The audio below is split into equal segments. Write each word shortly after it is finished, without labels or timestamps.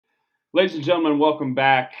Ladies and gentlemen, welcome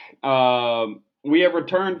back. We have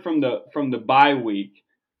returned from the bye week,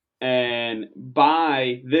 and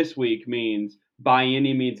bye this week means by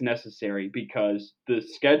any means necessary because the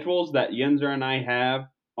schedules that Yenzer and I have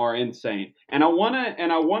are insane. And I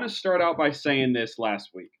wanna start out by saying this last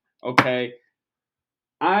week. Okay,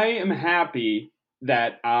 I am happy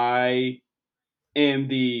that I am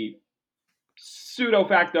the pseudo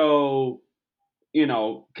facto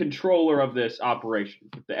controller of this operation,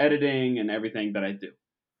 the editing and everything that I do,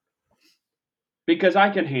 because I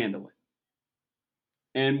can handle it.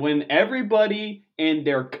 And when everybody and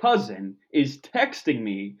their cousin is texting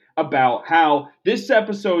me about how this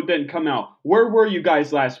episode didn't come out, where were you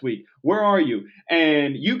guys last week? Where are you?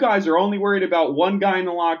 And you guys are only worried about one guy in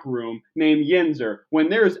the locker room named Yenzer when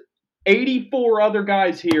there's 84 other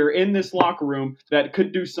guys here in this locker room that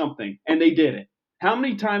could do something, and they did it. How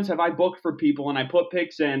many times have I booked for people and I put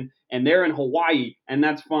picks in and they're in Hawaii and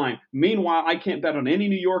that's fine. Meanwhile, I can't bet on any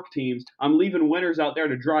New York teams. I'm leaving winners out there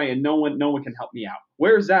to dry and no one can help me out.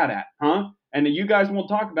 Where's that at, huh? And you guys won't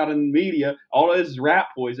talk about it in the media. All this is rat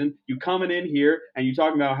poison. You coming in here and you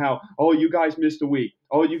talking about how, oh, you guys missed a week.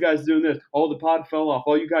 Oh, you guys doing this. Oh, the pod fell off.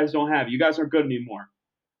 Oh, you guys don't have it. You guys aren't good anymore.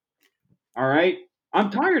 All right?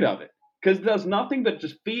 I'm tired of it because it does nothing but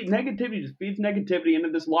just feed negativity, just feeds negativity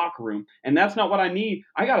into this locker room. And that's not what I need.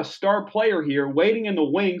 I got a star player here waiting in the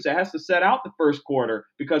wings that has to set out the first quarter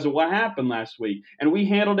because of what happened last week. And we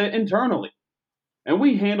handled it internally. And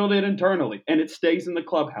it stays in the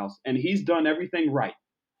clubhouse. And he's done everything right.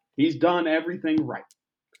 He's done everything right.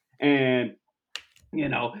 And,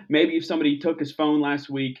 maybe if somebody took his phone last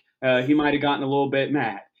week, he might have gotten a little bit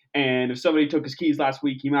mad. And if somebody took his keys last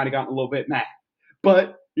week, he might have gotten a little bit mad.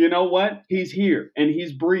 But you know what? He's here and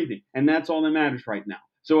he's breathing. And that's all that matters right now.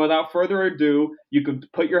 So without further ado, you can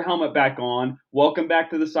put your helmet back on. Welcome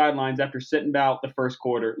back to the sidelines after sitting out the first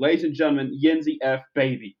quarter. Ladies and gentlemen, Yenzy F.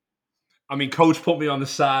 Baby. I mean, Coach put me on the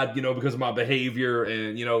side, because of my behavior,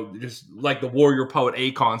 and just like the warrior poet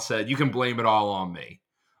Akon said, you can blame it all on me.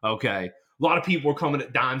 Okay, a lot of people were coming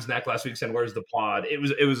at Dime's neck last week saying, "Where's the pod?" It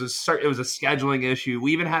was a scheduling issue.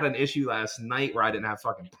 We even had an issue last night where I didn't have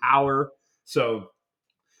fucking power. So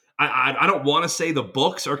I don't want to say the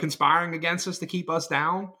books are conspiring against us to keep us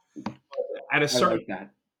down. At a I certain, like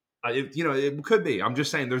that. it could be. I'm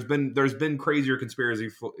just saying, there's been crazier conspiracy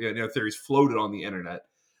theories floated on the internet.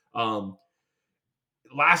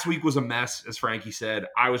 Last week was a mess, as Frankie said.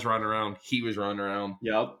 I was running around. He was running around.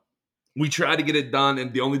 Yep. We tried to get it done,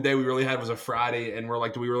 and the only day we really had was a Friday, and we're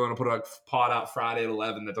like, do we really want to put a pod out Friday at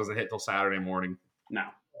 11 that doesn't hit till Saturday morning? No.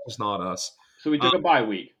 It's not us. So we took a bye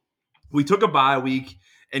week. We took a bye week,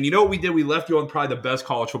 and you know what we did? We left you on probably the best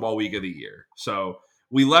college football week of the year. So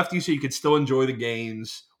we left you so you could still enjoy the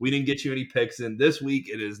games. We didn't get you any picks in. This week,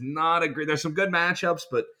 it is not a great – there's some good matchups,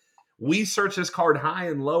 but we searched this card high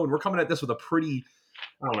and low, and we're coming at this with a pretty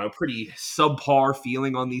subpar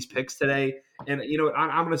feeling on these picks today. And you know what?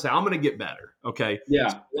 I'm going to say I'm going to get better. Okay. Yeah.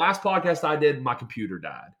 So last podcast I did, my computer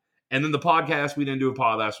died. And then the podcast, we didn't do a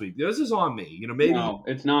pod last week. This is on me. Maybe. No,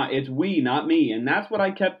 it's not. It's we, not me. And that's what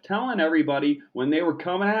I kept telling everybody when they were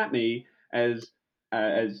coming at me as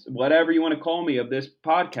whatever you want to call me of this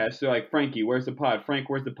podcast. They're like, Frankie, where's the pod? Frank,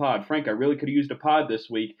 where's the pod? Frank, I really could have used a pod this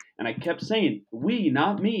week. And I kept saying, we,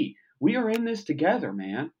 not me. We are in this together,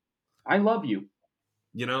 man. I love you.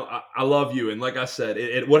 I love you. And like I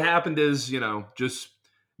said, what happened is, just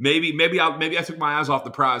maybe I took my eyes off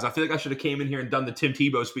the prize. I feel like I should have came in here and done the Tim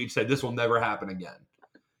Tebow speech, said this will never happen again.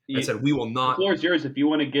 I said we will not. The floor is yours if you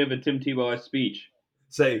want to give a Tim Tebow speech.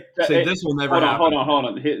 Say this will never happen. Hold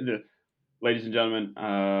on. Ladies and gentlemen,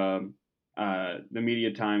 the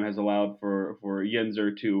media time has allowed for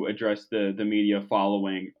Yenzer to address the media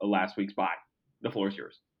following last week's bye. The floor is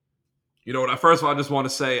yours. You know what? First of all, I just want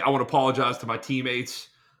to say I want to apologize to my teammates.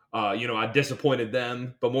 I disappointed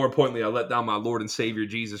them, but more importantly, I let down my Lord and Savior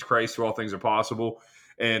Jesus Christ, through all things are possible.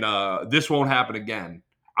 And this won't happen again.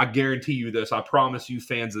 I guarantee you this. I promise you,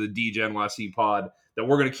 fans of the DGNYC pod, that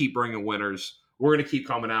we're going to keep bringing winners. We're going to keep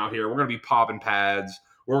coming out here. We're going to be popping pads.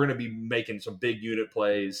 We're going to be making some big unit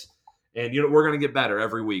plays. And, we're going to get better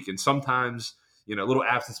every week. And sometimes, a little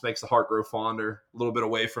absence makes the heart grow fonder. A little bit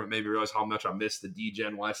away from it, maybe realize how much I miss the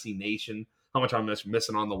DGNYC Nation, how much I'm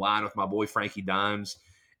missing on the line with my boy Frankie Dimes.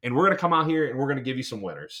 And we're going to come out here and we're going to give you some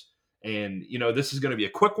winners. And, this is going to be a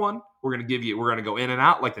quick one. We're going to go in and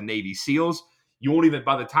out like the Navy SEALs. You won't even,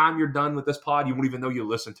 by the time you're done with this pod, you won't even know you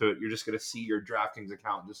listen to it. You're just going to see your DraftKings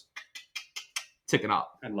account just ticking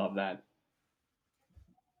up. I love that.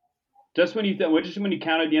 Just when you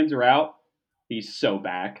counted Yenzer out, he's so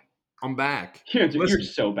back. I'm back. You're Listen,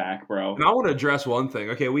 so back, bro. and I want to address one thing.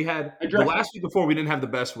 Okay, we had the last week before we didn't have the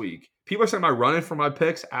best week. People are saying, am I running for my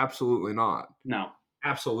picks? Absolutely not. No.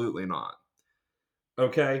 Absolutely not.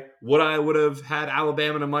 Okay, would I would have had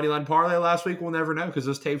Alabama in a moneyline parlay last week? We'll never know because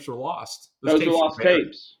those tapes were lost. Those are lost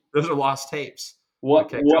tapes. Those are lost tapes.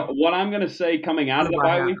 What I'm going to say coming out of the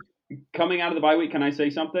bye week? Coming out of the bye week, can I say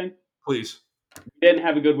something? Please. We didn't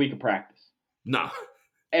have a good week of practice. No.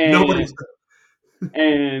 And, nobody's.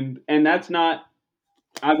 and that's not.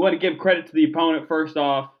 I want to give credit to the opponent first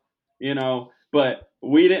off, but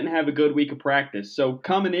we didn't have a good week of practice. So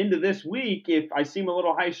coming into this week, if I seem a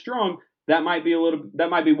little high strung, that might be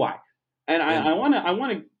why. And I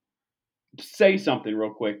want to say something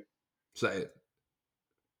real quick. Say it.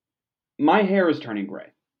 My hair is turning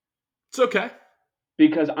gray. It's okay.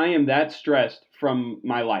 Because I am that stressed from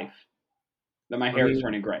my life that my hair is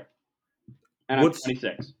turning gray. And I'm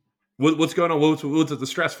 26. What's going on? What's the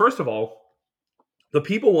stress? First of all, the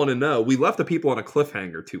people want to know. We left the people on a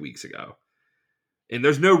cliffhanger 2 weeks ago. And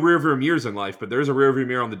there's no rearview mirrors in life, but there's a rearview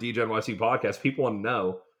mirror on the DJNYC podcast. People want to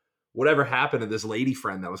know whatever happened to this lady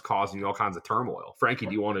friend that was causing you all kinds of turmoil. Frankie,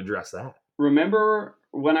 do you want to address that? Remember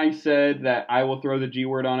when I said that I will throw the G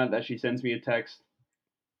word on it, that she sends me a text?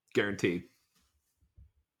 Guaranteed.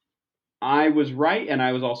 I was right, and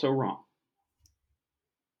I was also wrong.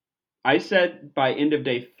 I said by end of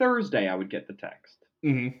day Thursday I would get the text.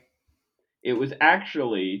 Mm-hmm. It was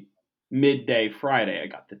actually midday Friday I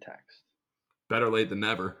got the text. Better late than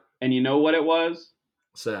never. And you know what it was?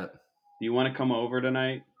 What's that? Do you want to come over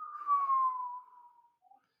tonight?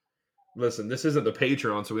 Listen, this isn't the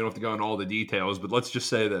Patreon, so we don't have to go into all the details, but let's just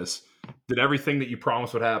say this. Did everything that you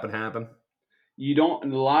promised would happen?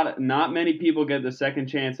 Not many people get the second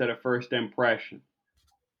chance at a first impression.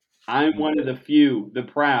 I'm one of the few, the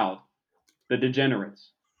proud, the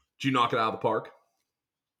degenerates. Did you knock it out of the park?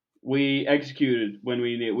 We executed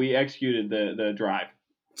we executed the drive.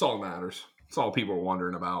 It's all that matters. It's all people are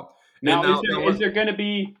wondering about. Now is there going to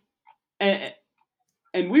be, and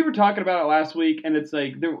we were talking about it last week, and it's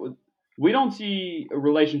like we don't see a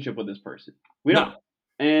relationship with this person. We don't,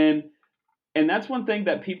 and that's one thing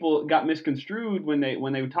that people got misconstrued when they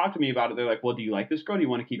would talk to me about it. They're like, "Well, do you like this girl? Do you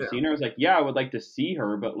want to keep seeing her?" I was like, "Yeah, I would like to see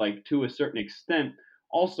her, but like to a certain extent.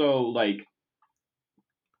 Also, like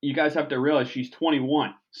you guys have to realize she's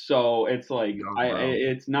 21, so it's like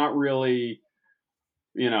it's not really,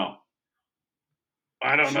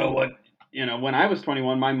 I don't know what When I was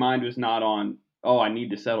 21, my mind was not on. Oh, I need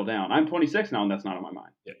to settle down. I'm 26 now, and that's not on my mind.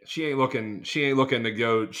 Yeah, she ain't looking to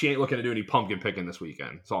do any pumpkin picking this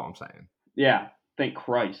weekend. That's all I'm saying. Yeah, thank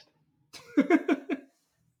Christ.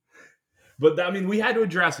 But I mean, we had to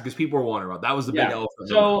address it because people were wondering about. That was the big elephant.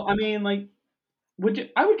 So I mean, like,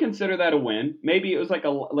 I would consider that a win. Maybe it was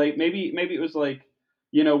maybe it was like,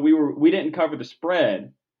 we didn't cover the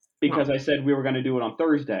spread because I said we were going to do it on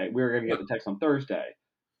Thursday. We were going to get the text on Thursday,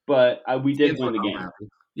 but we did win the game. Happy.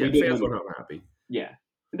 Yeah, fans went home happy. Yeah,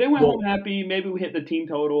 they went home happy. Maybe we hit the team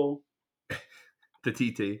total. The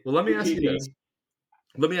TT. Well, let me ask you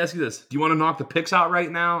this. Do you want to knock the picks out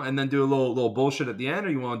right now and then do a little bullshit at the end, or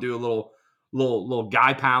you want to do a little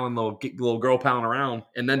guy palling, little girl palling around,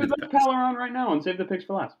 and then let's pal around right now and save the picks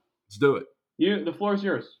for last. Let's do it. The floor is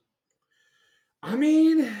yours. I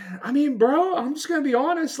mean, bro, I'm just gonna be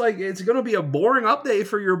honest. Like, it's gonna be a boring update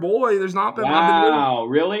for your boy. There's not been. Wow,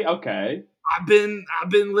 really? Okay. I've been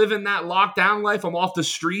living that lockdown life. I'm off the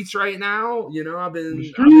streets right now. I've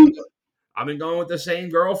been going with the same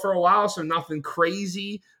girl for a while, so nothing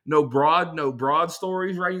crazy. No broad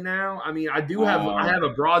stories right now. I mean, I have a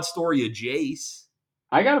broad story of Jace.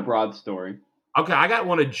 I got a broad story. Okay, I got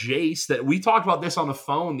one of Jace that we talked about this on the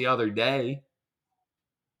phone the other day.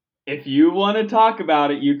 If you want to talk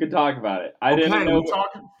about it, you can talk about it. I didn't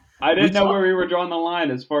know where we were drawing the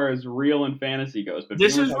line as far as real and fantasy goes. But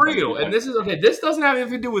this is real, and this is okay. This doesn't have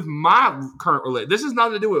anything to do with my current relationship. This is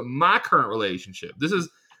nothing to do with my current relationship. This is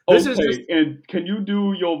just. And can you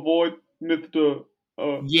do your voice, Mr.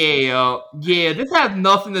 Yeah. This has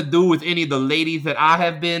nothing to do with any of the ladies that I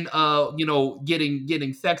have been,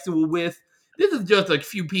 getting sexual with. This is just a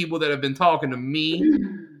few people that have been talking to me.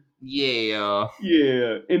 Yeah.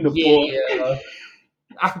 Yeah. In the book.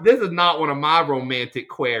 This is not one of my romantic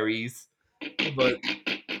queries. But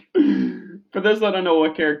for those that don't know,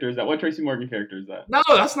 what character is that? What Tracy Morgan character is that? No,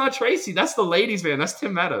 that's not Tracy. That's the ladies' man. That's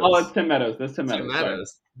Tim Meadows. Oh, it's Tim Meadows. That's Tim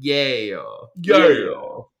Meadows. Yeah.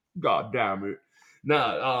 God damn it.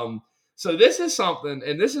 No. So this is something,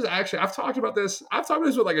 and this is actually I've talked about this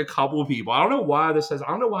with like a couple of people. I don't know why this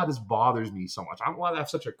bothers me so much. I don't know why I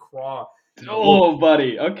have such a craw. Oh,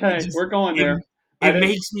 buddy. Okay, we're going there. It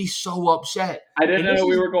makes me so upset. I didn't know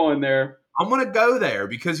we were going there. I'm going to go there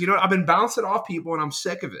because, you know, I've been bouncing off people and I'm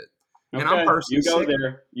sick of it. Okay, and I'm personally you go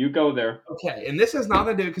there. You go there. Okay, and this has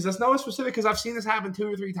nothing to do because it's no specific because I've seen this happen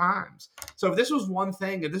 2 or 3 times. So if this was one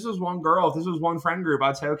thing, if this was one girl, if this was one friend group,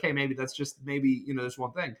 I'd say, okay, maybe that's just you know, this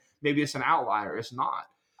one thing. Maybe it's an outlier. It's not.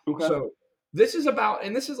 Okay. So this is about,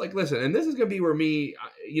 and this is like, listen, and this is going to be where me,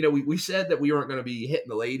 you know, we said that we weren't going to be hitting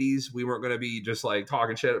the ladies. We weren't going to be just like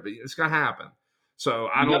talking shit, but it's going to happen. So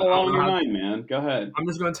I don't. You got a lot on your mind, man. Go ahead. I'm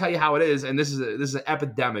just going to tell you how it is, and this is an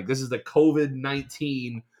epidemic. This is the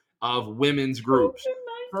COVID-19 of women's groups.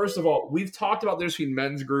 First of all, we've talked about this between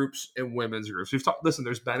men's groups and women's groups. We've talked. Listen,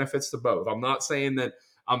 there's benefits to both. I'm not saying that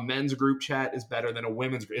a men's group chat is better than a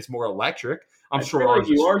women's group. It's more electric. I'm sure feel like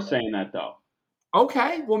you are saying that though.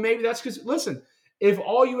 Okay, well maybe that's because listen, if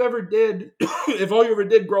all you ever did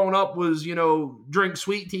growing up was, you know, drink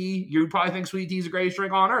sweet tea, you probably think sweet tea is the greatest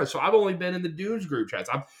drink on earth. So I've only been in the dudes group chats.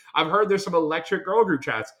 I've heard there's some electric girl group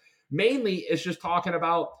chats. Mainly, it's just talking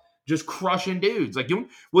about just crushing dudes. Like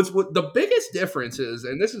what the biggest difference is,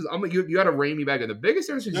 and this is you got to rein me back in. The biggest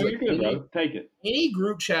difference is you're good, bro. Take it. Any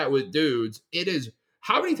group chat with dudes, it is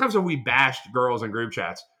how many times have we bashed girls in group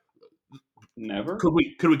chats? Never. Could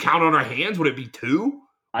we count on our hands? Would it be 2?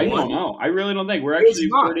 I don't know. I really don't think we're actually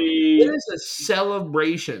pretty. It is a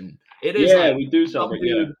celebration. It is. Yeah, we do celebrate.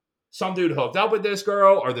 Some dude hooked up with this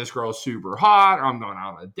girl, or this girl's super hot, or I'm going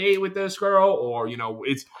out on a date with this girl, or you know,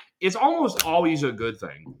 it's almost always a good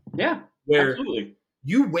thing. Yeah, where absolutely.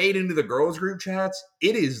 You wade into the girls' group chats.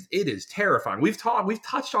 It is terrifying. We've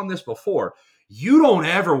touched on this before. You don't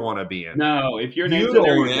ever want to be in. No, if you're you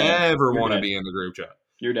don't ever want to be in the group chat.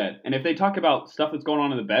 You're dead. And if they talk about stuff that's going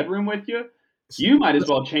on in the bedroom with you, you might as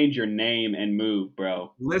well change your name and move,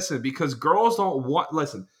 bro. Listen, because girls don't want.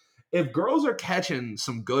 Listen, if girls are catching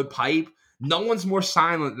some good pipe, no one's more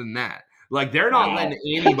silent than that. Like they're not letting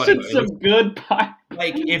anybody. Catching some good pipe.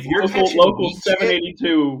 Like if you're local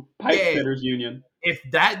 782 pipe fitters union. If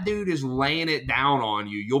that dude is laying it down on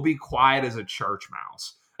you, you'll be quiet as a church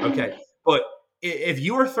mouse. Okay, but if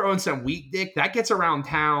you are throwing some weak dick, that gets around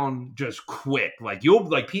town just quick. Like you'll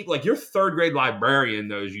people like your 3rd grade librarian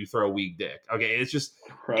knows you throw weak dick. Okay, it's just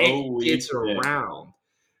it gets around.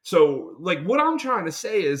 So like what I'm trying to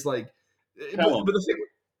say is like,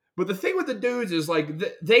 but the thing with the dudes is like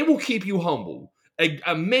they will keep you humble.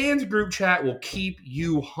 A man's group chat will keep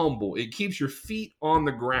you humble. It keeps your feet on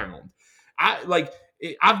the ground.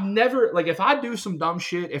 I've never like if I do some dumb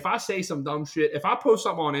shit, if I say some dumb shit, if I post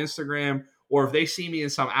something on Instagram. Or if they see me in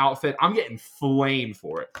some outfit, I'm getting flamed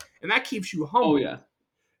for it, and that keeps you humble. Oh yeah,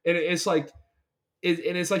 and it's like,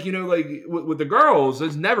 you know, like with the girls,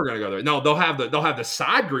 it's never gonna go there. No, they'll have the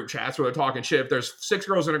side group chats where they're talking shit. If there's 6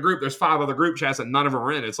 girls in a group, there's 5 other group chats and none of them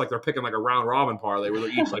are in. It's like they're picking like a round robin parlay where they're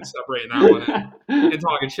each like separating that one and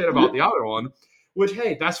talking shit about the other one. Which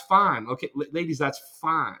hey, that's fine. Okay, ladies, that's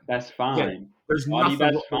fine. That's fine. Yeah, there's nothing.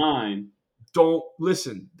 That's fine. Don't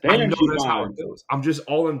listen. I know that's how it goes.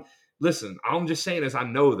 Listen, I'm just saying this. I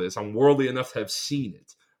know this. I'm worldly enough to have seen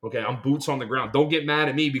it. Okay, I'm boots on the ground. Don't get mad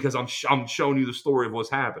at me because I'm showing you the story of what's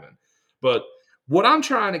happening. But what I'm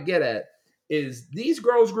trying to get at is these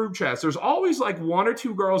girls' group chats. There's always like 1 or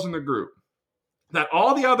 2 girls in the group that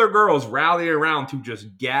all the other girls rally around to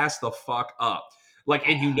just gas the fuck up. Like,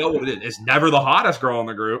 and you know what it is. It's never the hottest girl in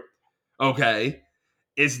the group. Okay.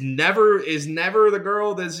 Is never the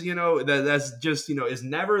girl that's, you know, that's just, you know, is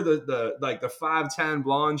never the like the 5'10"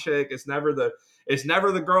 blonde chick. It's never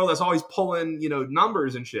the girl that's always pulling, you know,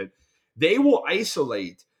 numbers and shit. They will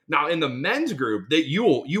isolate. Now in the men's group, that you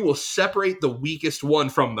will separate the weakest one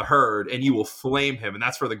from the herd and you will flame him, and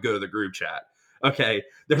that's for the good of the group chat. Okay.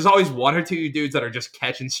 There's always 1 or 2 dudes that are just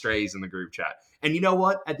catching strays in the group chat. And you know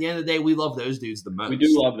what? At the end of the day, we love those dudes the most. We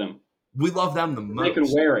do love them. We love them the most. They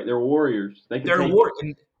can wear it. They're warriors. They're warriors.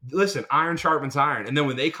 And listen, iron sharpens iron. And then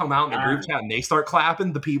when they come out in the group chat and they start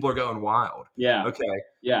clapping, the people are going wild. Yeah. Okay.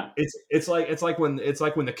 Yeah. It's like when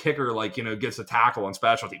the kicker, like, you know, gets a tackle on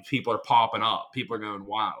special teams. People are popping up. People are going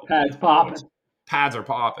wild. Pads are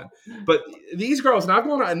popping. But these girls, and I've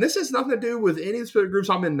gone on, and this has nothing to do with any of the groups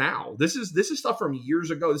I'm in now. This is stuff from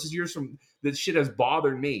years ago. This is years from this shit has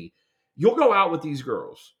bothered me. You'll go out with these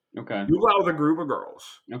girls. Okay. You go out with a group of girls.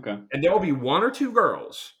 Okay. And there will be 1 or 2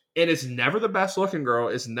 girls. And it's never the best looking girl.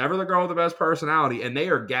 It's never the girl with the best personality. And they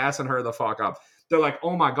are gassing her the fuck up. They're like,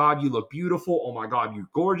 oh my God, you look beautiful. Oh my God, you're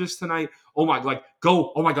gorgeous tonight. Oh my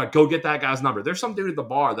God, go get that guy's number. There's some dude at the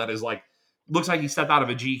bar that is like, looks like he stepped out of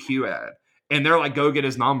a GQ ad. And they're like, go get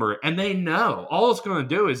his number. And they know all it's going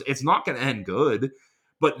to do is it's not going to end good.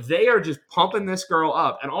 But they are just pumping this girl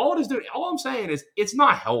up. And all I'm saying is it's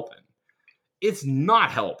not helping. It's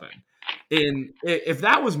not helping. And if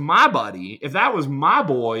that was my buddy, if that was my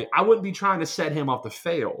boy, I wouldn't be trying to set him up to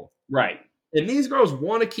fail. Right. And these girls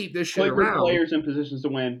want to keep this shit Put your around. players in positions to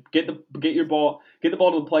win. Get the ball to the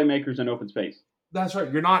playmakers in open space. That's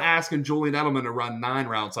right. You're not asking Julian Edelman to run 9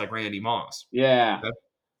 routes like Randy Moss. Yeah.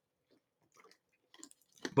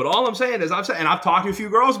 But all I'm saying is, I've talked to a few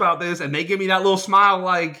girls about this, and they give me that little smile,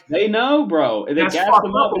 like they know, bro. They gas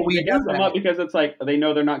them up. They gas them up because it's like they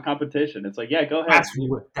know they're not competition. It's like, yeah, go ahead.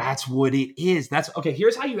 That's what it is. That's okay.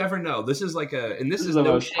 Here's how you ever know. This is like this is the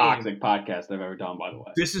no most toxic podcast I've ever done. By the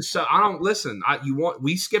way, this is so. I don't listen.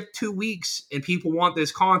 We skipped 2 weeks, and people want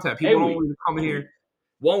this content. People don't want to come in here.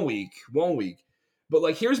 1 week. But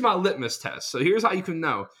like, here's my litmus test. So here's how you can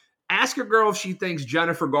know. Ask a girl if she thinks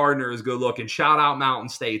Jennifer Gardner is good looking. Shout out Mountain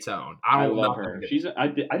State's own. I love her. I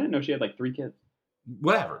didn't know she had like 3 kids.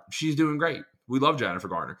 Whatever. She's doing great. We love Jennifer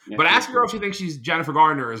Gardner. Yeah, but ask a girl if she thinks Jennifer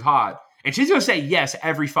Gardner is hot. And she's going to say yes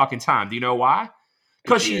every fucking time. Do you know why?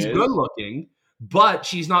 Because she's good looking, but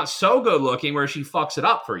she's not so good looking where she fucks it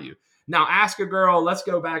up for you. Now ask a girl, let's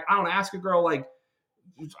go back. Ask a girl like,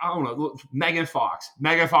 I don't know, Megan Fox.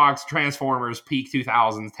 Transformers, peak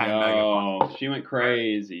 2010. Oh, she went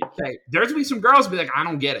crazy. Okay, there's gonna be some girls be like, I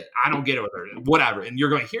don't get it with her, whatever, and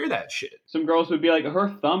you're gonna hear that shit. Some girls would be like, her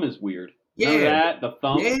thumb is weird. Remember that? The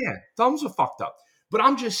thumb. Yeah, thumbs are fucked up. But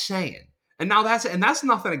I'm just saying, and now that's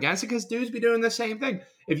nothing against it because dudes be doing the same thing.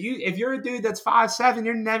 If you're a dude that's 5'7",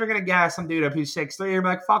 you're never gonna gas some dude up who's 6'3". You're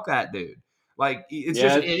like, fuck that dude. Like it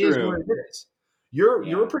is what it is.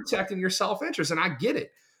 You're protecting your self-interest, and I get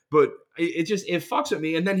it. But it fucks with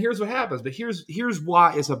me. And then here's what happens. But here's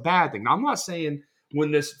why it's a bad thing. Now, I'm not saying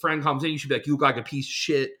when this friend comes in, you should be like, you look like a piece of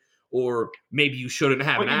shit, or maybe you shouldn't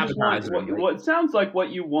have an appetizer. What sounds like what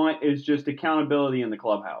you want is just accountability in the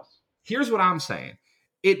clubhouse. Here's what I'm saying.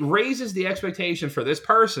 It raises the expectation for this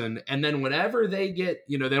person, and then whenever they get,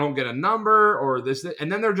 they don't get a number or this,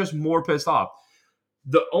 and then they're just more pissed off.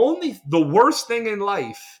 The worst thing in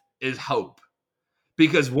life is hope.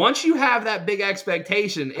 Because once you have that big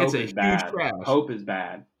expectation, it's a huge crash. Hope is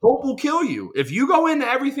bad. Hope will kill you. If you go into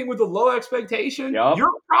everything with a low expectation, you're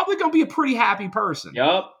probably going to be a pretty happy person.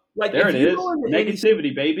 Yup. Like there it is.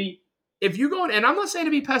 Negativity, baby. If you go in, and I'm not saying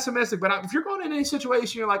to be pessimistic, but if you're going in any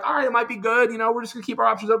situation, you're like, all right, it might be good. We're just going to keep our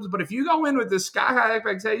options open. But if you go in with this sky high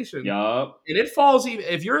expectation, and it falls, even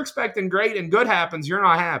if you're expecting great and good happens, you're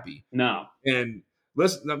not happy. No. And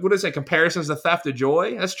listen, what did I say? Comparison is the theft of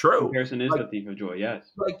joy. That's true. Comparison is the thief of joy. Yes.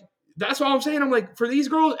 Like that's what I'm saying. I'm like, for these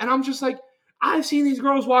girls, and I'm just like, I've seen these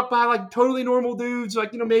girls walk by like totally normal dudes,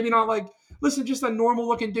 like maybe not like, listen, just a normal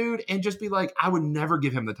looking dude, and just be like, I would never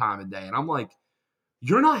give him the time of day. And I'm like,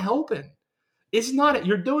 you're not helping. It's not.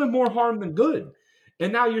 You're doing more harm than good.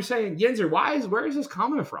 And now you're saying, Yinzer, where is this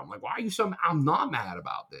coming from? Like, why are you so? I'm not mad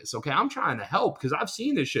about this. Okay, I'm trying to help because I've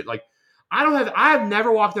seen this shit. Like. I've never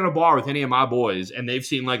walked in a bar with any of my boys and they've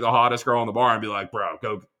seen like the hottest girl in the bar and be like, bro,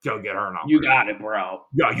 go get her number. You got it, bro.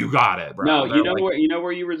 Yeah, you got it, bro. No,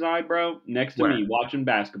 where you reside, bro? Next to me, watching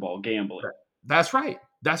basketball, gambling. That's right.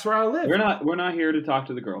 That's where I live. We're not here to talk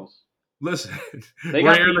to the girls. Listen, they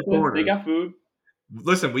got food. They got food.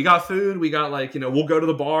 Listen, we got food. We got like, we'll go to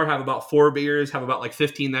the bar, have about 4 beers, have about like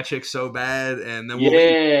 15 that chick's so bad, and then we'll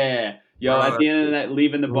leave. Yo, at the end of that,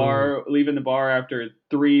 leaving the bar after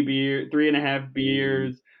 3.5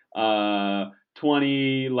 beers,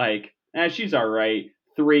 20, like, she's all right.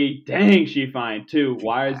 3, dang, she fine. 2,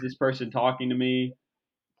 why is this person talking to me?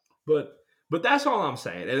 But that's all I'm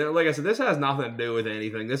saying. And like I said, this has nothing to do with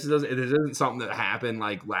anything. This isn't something that happened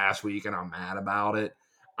like last week, and I'm mad about it.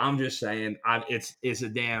 I'm just saying, it's a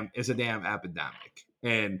damn epidemic,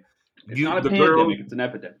 and it's not a pandemic. It's an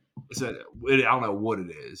epidemic. I don't know what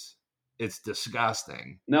it is. It's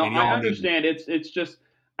disgusting. No, I understand. It's just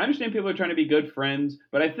I understand people are trying to be good friends,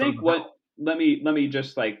 but I think let me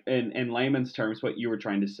just like in layman's terms what you were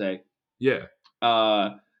trying to say. Yeah.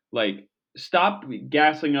 Like stop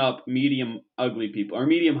gassing up medium ugly people or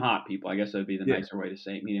medium hot people. I guess that would be the nicer way to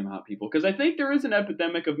say it, medium hot people, because I think there is an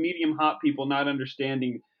epidemic of medium hot people not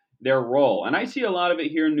understanding their role, and I see a lot of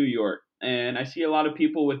it here in New York, and I see a lot of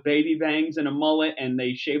people with baby bangs and a mullet, and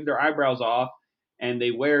they shave their eyebrows off. And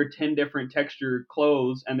they wear 10 different textured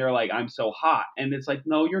clothes, and they're like, I'm so hot. And it's like,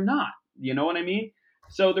 no, you're not. You know what I mean?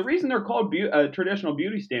 So the reason they're called traditional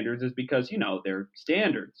beauty standards is because, they're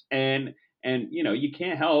standards. And you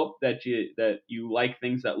can't help that you like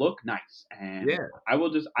things that look nice. And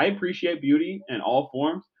I appreciate beauty in all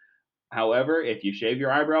forms. However, if you shave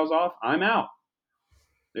your eyebrows off, I'm out.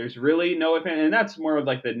 There's really no advantage, and that's more of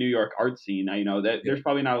like the New York art scene. There's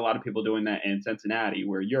probably not a lot of people doing that in Cincinnati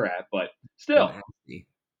where you're at, but still,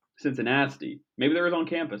 Cincinnati. Maybe there is on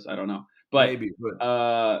campus. I don't know, But maybe, but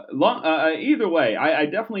either way, I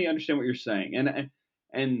definitely understand what you're saying,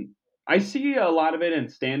 and I see a lot of it in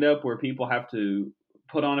stand up where people have to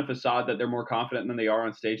put on a facade that they're more confident than they are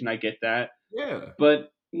on stage, and I get that. yeah,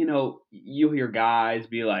 But you hear guys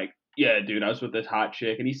be like, "Yeah, dude, I was with this hot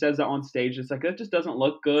chick," and he says that on stage. It's like that just doesn't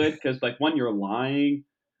look good because like one, you're lying,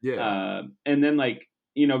 yeah. and then like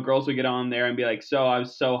girls would get on there and be like, "So I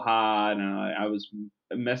was so hot, and I was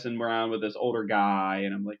messing around with this older guy,"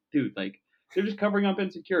 and I'm like, "Dude, like they're just covering up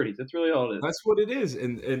insecurities. That's really all it is." That's what it is.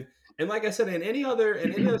 And like I said, in any other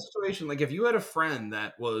situation, like if you had a friend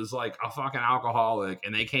that was like a fucking alcoholic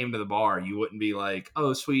and they came to the bar, you wouldn't be like,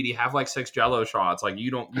 "Oh, sweetie, have like 6 Jello shots." Like you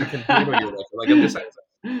can handle your liquor. Like I'm just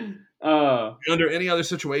saying, uh, under any other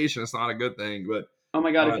situation, it's not a good thing. But oh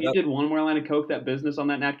my god, if you that, did one more line of coke, that business on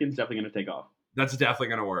that napkin's definitely gonna take off. that's definitely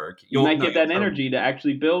gonna work. You You'll might no, get that you'll energy to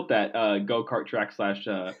actually build that go kart track slash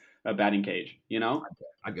a batting cage.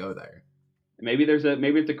 I go there. Maybe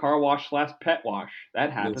it's a car wash slash pet wash. That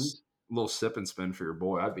Little happens. little sip and spin for your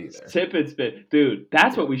boy. I'd be there. Sip and spit, dude.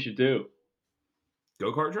 That's Yeah. what we should do.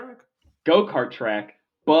 Go kart track. Go kart track,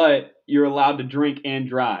 but you're allowed to drink and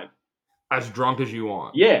drive. As drunk as you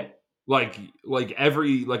want. Yeah, Like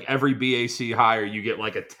every BAC hire, you get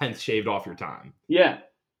like a tenth shaved off your time. yeah.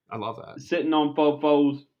 I love that, Sitting on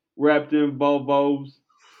fofos, wrapped in bobos.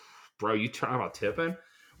 bro. You talking about tipping?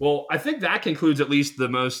 Well, I think that concludes at least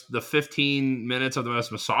the 15 minutes of the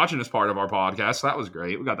most misogynist part of our podcast. So that was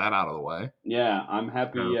great. We got that out of the way. Yeah, I'm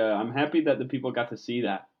happy. Yeah. I'm happy that the people got to see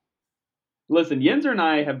that. Listen, Yinzer and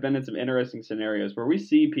I have been in some interesting scenarios where we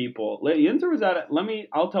see people. Yinzer was at it.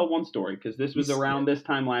 I'll tell one story because this was around this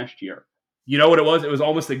time last year. You know what it was? It was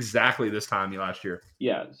almost exactly this time last year.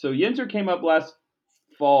 Yeah. So Yinzer came up last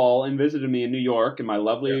fall and visited me in New York in my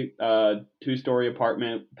lovely 2-story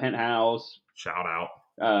apartment, penthouse, Shout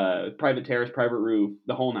out. private terrace, private roof,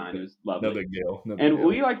 the whole nine. It was lovely. No big deal.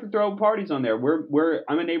 We like to throw parties on there.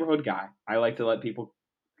 I'm a neighborhood guy. I like to let people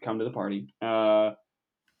come to the party.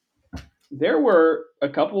 There were a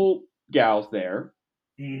couple gals there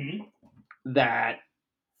that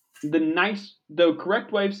the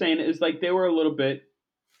correct way of saying it is like they were a little bit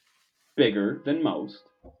bigger than most,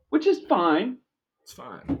 which is fine. It's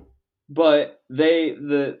fine. But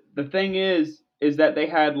the thing is that they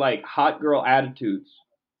had like hot girl attitudes,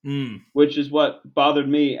 which is what bothered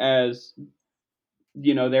me as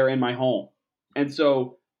they're in my home. And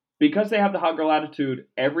so because they have the hot girl attitude,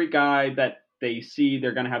 every guy that they see,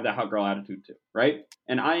 they're going to have that hot girl attitude too, right?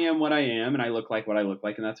 And I am what I am, and I look like what I look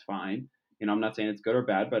like, and that's fine. I'm not saying it's good or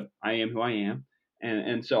bad, but I am who I am.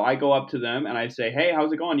 And so I go up to them and I say, "Hey,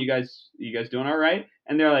 how's it going? You guys doing all right?"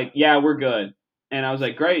 And they're like, "Yeah, we're good." And I was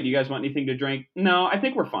like, "Great. Do you guys want anything to drink?" "No, I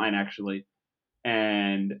think we're fine, actually."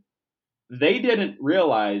 And they didn't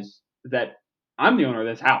realize that I'm the owner of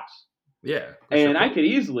this house. Yeah. And I could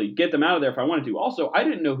easily get them out of there if I wanted to. Also, I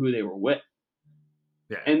didn't know who they were with.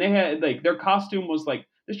 Yeah. And they had like their costume was like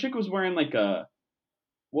this chick was wearing like a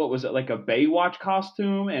what was it, like a Baywatch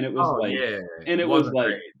costume, and it was it was like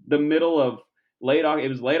great. the middle of it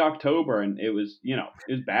was late October, and it was it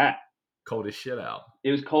was bad. Cold as shit out.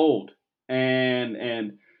 It was cold, and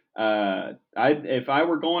if I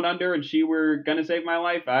were going under and she were gonna save my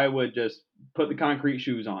life, I would just put the concrete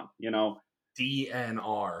shoes on.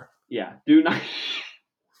 DNR. Yeah, do not.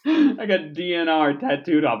 I got DNR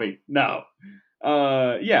tattooed on me. No.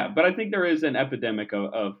 Yeah, but I think there is an epidemic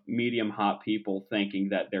of medium hot people thinking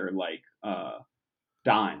that they're like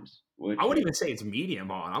dimes. I wouldn't even say it's medium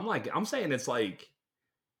hot. I'm saying it's like,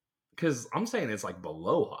 because I'm saying it's like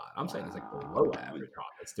below hot. I'm saying it's like below average hot.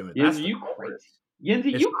 That's doing. Yinzy, you crazy.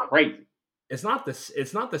 Yinzy, you crazy. It's not the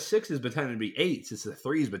 6s pretending to be 8s. It's the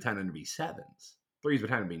 3s pretending to be 7s. 3s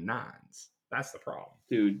pretending to be 9s. That's the problem,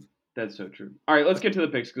 dude. That's so true. All right, let's get to the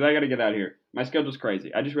picks because I got to get out of here. My schedule's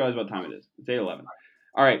crazy. I just realized what time it is. It's 8:11.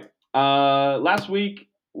 All right. Last week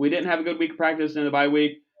we didn't have a good week of practice in the bye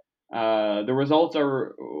week. The results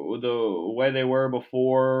are the way they were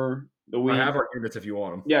before the week. I have our units if you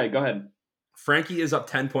want them. Yeah, go ahead. Frankie is up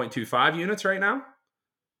 10.25 units right now.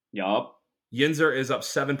 Yup. Yinzer is up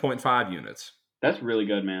 7.5 units. That's really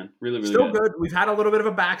good, man. Really, really still good. We've had a little bit of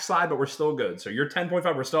a backslide, but we're still good. So you're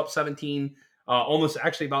 10.5. We're still up 17. Almost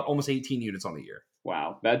 18 units on the year.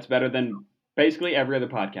 Wow, that's better than basically every other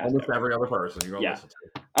podcast. Almost every other person you're going to listen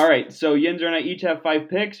to. All right, so Yinzer and I each have 5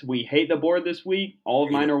 picks. We hate the board this week. All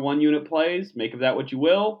of mine are 1-unit plays. Make of that what you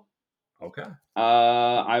will. Okay.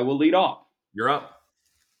 I will lead off. You're up.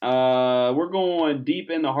 We're going deep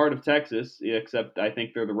in the heart of Texas, except I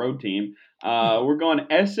think they're the road team. We're going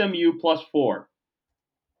SMU +4.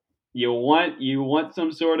 You want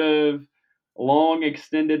some sort of long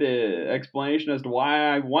extended explanation as to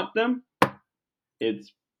why I want them?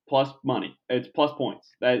 it's plus money. It's plus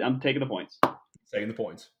points. I'm taking the points. Taking the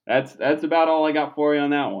points. That's about all I got for you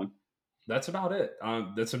on that one. That's about it.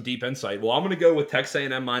 That's some deep insight. Well, I'm going to go with Texas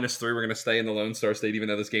A&M -3. We're going to stay in the Lone Star State, even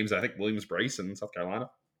though this game's, I think, Williams-Brice in South Carolina.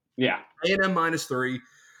 Yeah. A&M -3.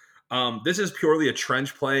 This is purely a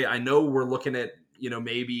trench play. I know we're looking at,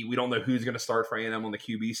 maybe we don't know who's going to start for A&M on the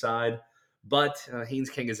QB side, but Haynes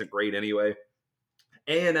King isn't great anyway.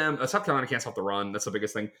 A&M, South Carolina can't stop the run. That's the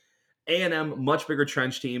biggest thing. A&M, much bigger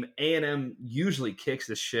trench team. A&M usually kicks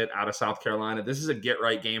the shit out of South Carolina. This is a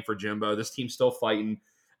get-right game for Jimbo. This team's still fighting.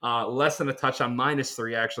 Less than a touchdown,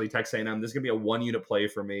 -3 actually, Texas A&M. This is going to be a one-unit play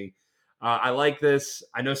for me. I like this.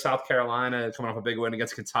 I know South Carolina is coming off a big win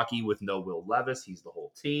against Kentucky with no Will Levis. He's the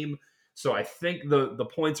whole team. So I think the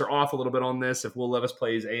points are off a little bit on this. If Will Levis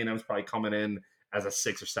plays, A&M's probably coming in as a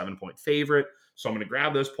 6 or 7 point favorite. So I'm going to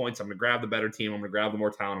grab those points. I'm going to grab the better team. I'm going to grab the more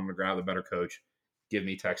talent. I'm going to grab the better coach. Give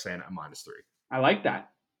me Texas A&M -3. I like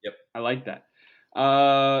that. Yep. I like that.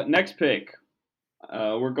 Next pick.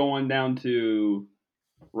 We're going down to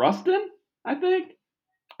Ruston, I think.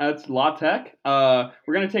 That's La Tech.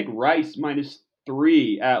 We're going to take Rice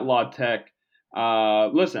 -3 at La Tech.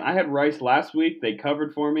 Listen, I had Rice last week. They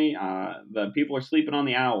covered for me. The people are sleeping on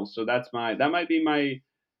the Owls, so that might be my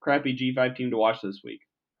crappy G5 team to watch this week.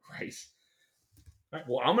 Rice. All right,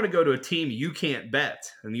 well, I'm going to go to a team you can't bet,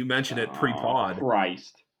 and you mentioned it pre-pod.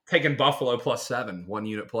 Christ. Taking Buffalo +7,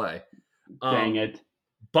 one-unit play. Dang it.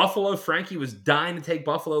 Buffalo, Frankie was dying to take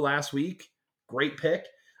Buffalo last week. Great pick.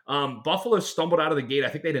 Buffalo stumbled out of the gate. I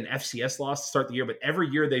think they had an FCS loss to start the year, but every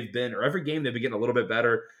game they've been getting a little bit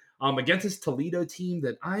better. Against this Toledo team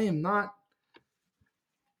that I'm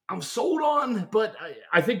sold on, but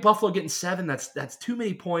I think Buffalo getting 7, that's too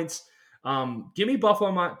many points. Give me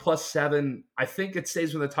Buffalo +7. I think it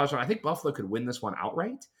stays with a touchdown. I think Buffalo could win this one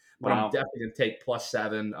outright, but I'm definitely going to take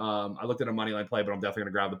 +7. I looked at a money line play, but I'm definitely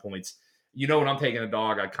going to grab the points. When I'm taking a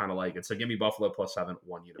dog, I kind of like it. So give me Buffalo +7,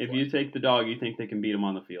 one-unit play. If you take the dog, you think they can beat them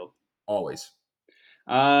on the field? Always.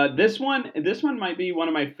 This one might be one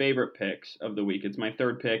of my favorite picks of the week. It's my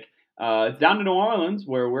third pick. It's down to New Orleans,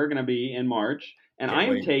 where we're going to be in March. And I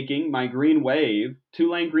am taking my Green Wave,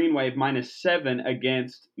 Tulane Green Wave, -7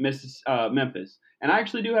 against Memphis. And I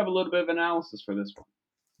actually do have a little bit of analysis for this one.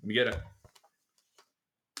 Let me get it.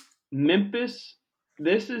 Memphis,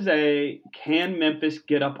 this is can Memphis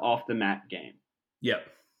get up off the mat game? Yep.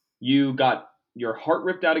 You got your heart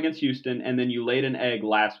ripped out against Houston, and then you laid an egg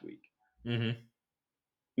last week. Mm-hmm.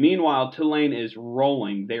 Meanwhile, Tulane is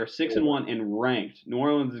rolling. They are 6-1 and ranked. New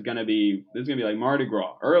Orleans is going to be like Mardi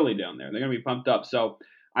Gras early down there. They're going to be pumped up. So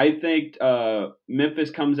I think Memphis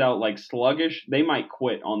comes out like sluggish. They might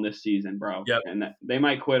quit on this season, bro. Yep. And they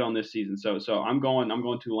might quit on this season. So I'm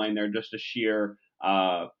going Tulane there just to sheer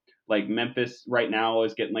like Memphis right now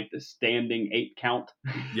is getting like the standing 8 count.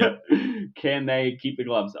 Yep. Can they keep the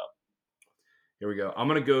gloves up? Here we go. I'm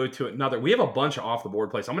going to go to another. We have a bunch of off the board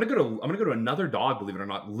plays. I'm going to go to another dog. Believe it or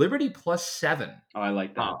not, Liberty +7. Oh, I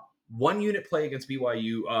like that. One-unit play against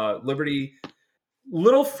BYU. Liberty,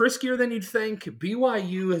 little friskier than you'd think.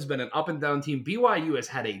 BYU has been an up and down team. BYU has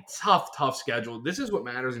had a tough schedule. This is what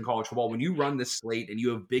matters in college football. When you run this slate and you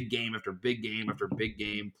have big game after big game after big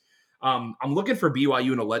game. I'm looking for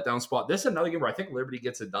BYU in a letdown spot. This is another game where I think Liberty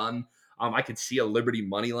gets it done. I could see a Liberty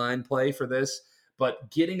money line play for this, but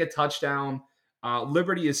getting a touchdown.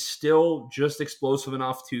 Liberty is still just explosive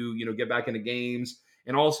enough to, get back into games.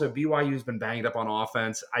 And also BYU has been banged up on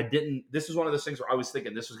offense. This is one of those things where I was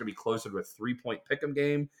thinking this was going to be closer to a 3-point pick'em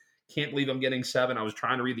game. Can't believe I'm getting 7. I was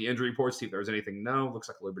trying to read the injury report, see if there was anything. No, looks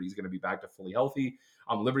like Liberty's going to be back to fully healthy.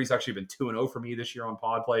 Liberty's actually been 2-0 for me this year on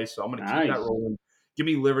pod play. So I'm going to keep that rolling. Give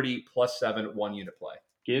me Liberty +7, one-unit play.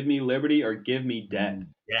 Give me Liberty or give me debt.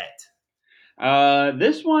 Debt.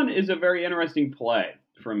 This one is a very interesting play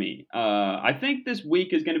for me. I think this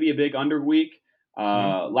week is going to be a big under week.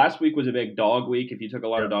 Last week was a big dog week. If you took a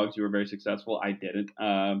lot of dogs, you were very successful. I didn't.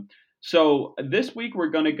 So this week we're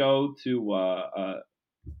going to go to I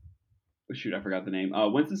forgot the name.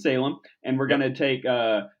 Winston-Salem, and we're going to take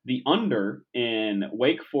the under in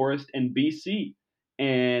Wake Forest and BC.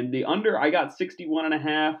 And the under, I got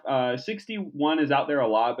 61.5. 61 is out there a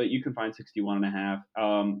lot, but you can find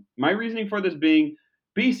 61.5. My reasoning for this being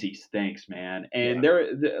BC stinks, man. And they're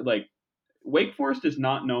like, Wake Forest is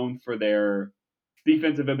not known for their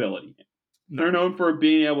defensive ability. No. They're known for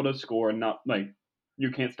being able to score and not like you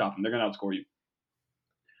can't stop them. They're going to outscore you.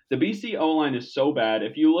 The BC O-line is so bad.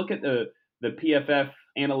 If you look at the PFF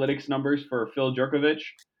analytics numbers for Phil Jurkovich,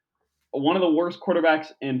 one of the worst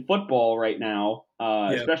quarterbacks in football right now,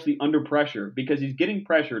 especially under pressure, because he's getting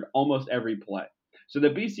pressured almost every play. So the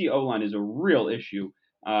BC O-line is a real issue.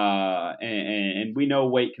 and we know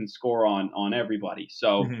Wake can score on everybody.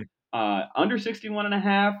 So Mhm. under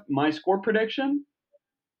 61.5, my score prediction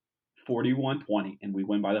 41-20, and we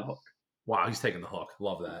win by the hook. Wow, he's taking the hook.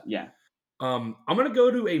 Love that. Yeah. I'm going to go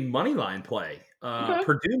to a money line play. Okay.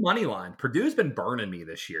 Purdue money line. Purdue's been burning me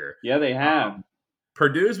this year. Yeah, they have.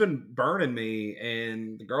 Purdue's been burning me,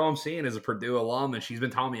 and the girl I'm seeing is a Purdue alum, and she's been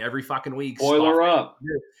telling me every fucking week, Boiler up.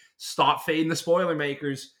 stop fading the spoiler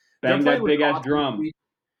makers. Bang They're playing that big ass Wisconsin this drum. week.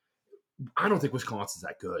 I don't think Wisconsin's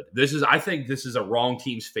that good. I think this is a wrong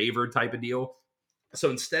team's favored type of deal. So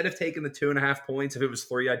instead of taking the 2.5 points, if it was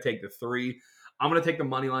 3, I'd take the 3. I'm going to take the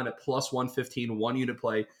money line at plus 115, 1 unit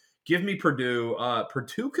play. Give me Purdue.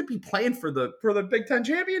 Purdue could be playing for the Big Ten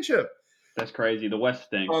championship. That's crazy. The West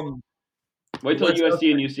stinks. The Wait till West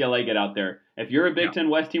USC and UCLA get out there. If you're a Big Yeah. Ten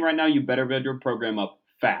West team right now, you better build your program up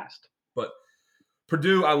fast. But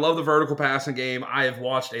Purdue, I love the vertical passing game. I have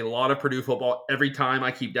watched a lot of Purdue football. Every time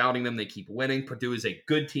I keep doubting them, they keep winning. Purdue is a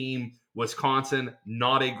good team. Wisconsin,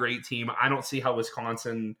 not a great team. I don't see how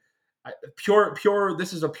Wisconsin pure.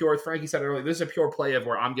 This is a pure. Frankie said it earlier. This is a pure play of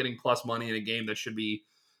where I'm getting plus money in a game that should be.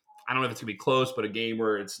 I don't know if it's gonna be close, but a game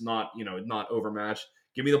where it's not not overmatched.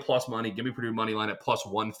 Give me the plus money. Give me Purdue money line at plus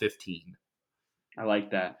 115. I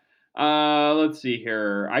like that. Let's see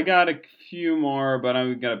here. I got a few more, but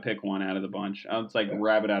I'm gonna pick one out of the bunch. It's like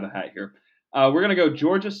rabbit out of hat here. We're gonna go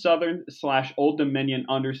Georgia Southern / Old Dominion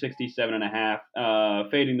under 67.5.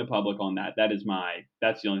 Fading the public on that.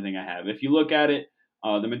 That's the only thing I have. If you look at it,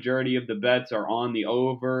 the majority of the bets are on the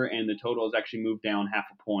over, and the total has actually moved down half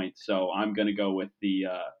a point. So I'm gonna go with the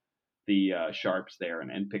sharps there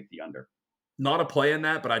and pick the under. Not a play in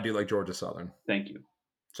that, but I do like Georgia Southern. Thank you.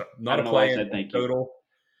 So I not a don't know why I play in said the thank you. total.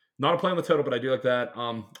 Not a play on the total, but I do like that.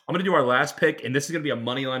 I'm going to do our last pick, and this is going to be a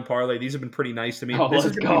money line parlay. These have been pretty nice to me. Oh, This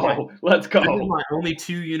let's is gonna be go. Let's This is go. my only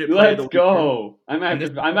 2-unit play of the Let's weekend. go. I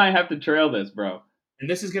And might have to trail this, bro. And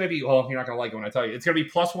this is going to be, well, you're not going to like it when I tell you. It's going to be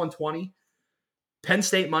plus 120. Penn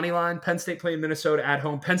State money line. Penn State playing Minnesota at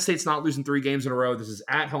home. Penn State's not losing 3 games in a row. This is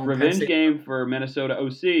at home. Revenge game for Minnesota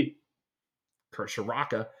OC.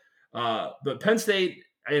 Shiraka. But Penn State,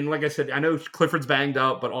 and like I said, I know Clifford's banged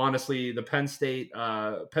up, but honestly, the Penn State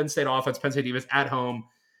offense, Penn State defense at home,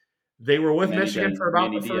 they were with Michigan for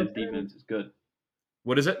about Manny the Diaz first defense is good.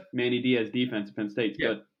 What is it? Manny Diaz defense, Penn State's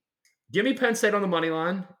good. Give me Penn State on the money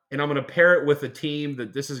line, and I'm going to pair it with a team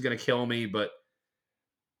that this is going to kill me, but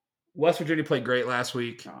West Virginia played great last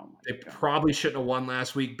week. They probably shouldn't have won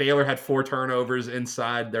last week. Baylor had 4 turnovers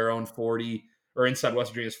inside their own 40, or inside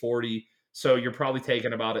West Virginia's 40. So you're probably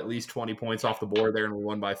taking about at least 20 points off the board there, and we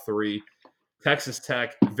won by 3. Texas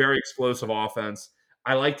Tech, very explosive offense.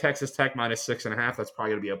 I like Texas Tech minus 6.5. That's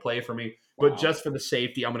probably going to be a play for me. But just for the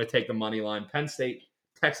safety, I'm going to take the money line. Penn State,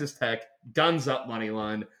 Texas Tech, guns up money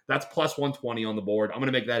line. That's plus 120 on the board. I'm going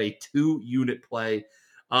to make that a 2-unit play.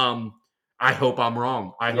 I hope I'm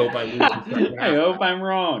wrong. I hope I lose. I hope I'm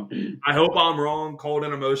wrong. I hope I'm wrong. Called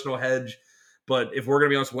an emotional hedge. But if we're going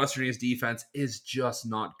to be honest, West Virginia's defense is just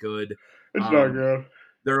not good. It's not good.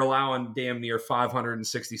 They're allowing damn near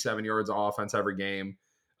 567 yards of offense every game.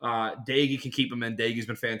 Daigie can keep them in. Daigie's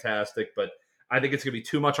been fantastic, but I think it's going to be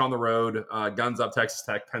too much on the road. Guns up Texas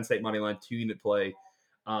Tech, Penn State money line, 2-unit play.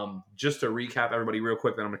 Just to recap everybody real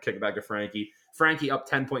quick, then I'm going to kick it back to Frankie. Frankie up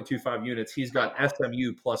 10.25 units. He's got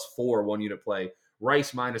SMU plus 4, 1-unit play.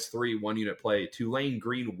 Rice minus 3, 1-unit play. Tulane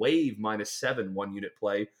Green Wave minus 7, 1-unit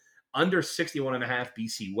play. Under 61.5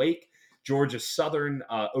 BC Wake. Georgia Southern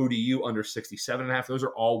ODU under 67.5. Those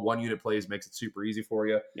are all 1-unit plays. Makes it super easy for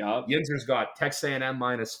you. Yep. Yinzer's got Texas A&M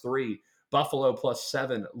minus 3. Buffalo plus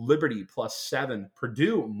 7. Liberty plus 7.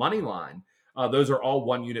 Purdue money line. Those are all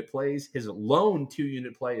 1-unit plays. His lone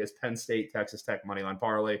 2-unit play is Penn State, Texas Tech moneyline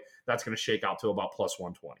parlay. That's going to shake out to about plus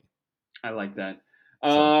 120. I like that.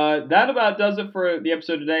 That about does it for the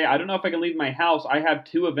episode today. I don't know if I can leave my house. I have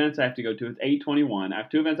 2 events I have to go to. It's 8:21. I have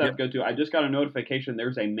 2 events I have to go to. I just got a notification.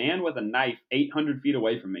 There's a man with a knife 800 feet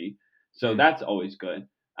away from me. So that's always good.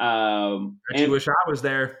 I wish I was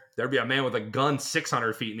there. There'd be a man with a gun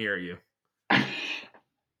 600 feet near you.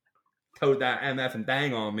 Code that MF and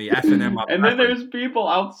bang on me. F and M. And then there's people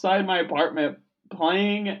outside my apartment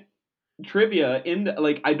playing trivia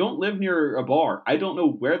I don't live near a bar. I don't know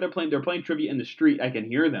where they're playing. They're playing trivia in the street. I can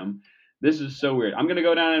hear them. This is so weird. I'm gonna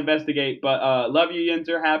go down and investigate. But love you,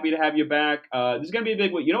 Yinzer. Happy to have you back. This is gonna be a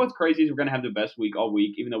big week. You know what's crazy is we're gonna have the best week all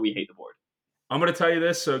week, even though we hate the board. I'm going to tell you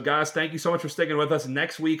this. So, guys, thank you so much for sticking with us.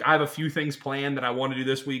 Next week, I have a few things planned that I want to do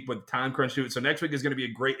this week with time crunch to it. So, next week is going to be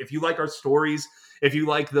a great. If you like our stories, if you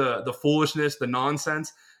like the foolishness, the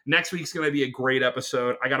nonsense, next week's going to be a great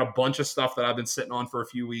episode. I got a bunch of stuff that I've been sitting on for a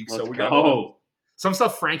few weeks. Let's so we got go. some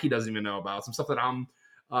stuff Frankie doesn't even know about. Some stuff that I'm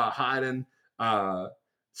hiding.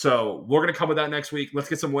 So we're gonna come with that next week. Let's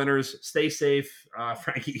get some winners. Stay safe,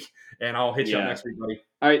 Frankie, and I'll hit you up Yeah. next week, buddy.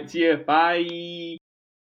 All right. See ya. Bye.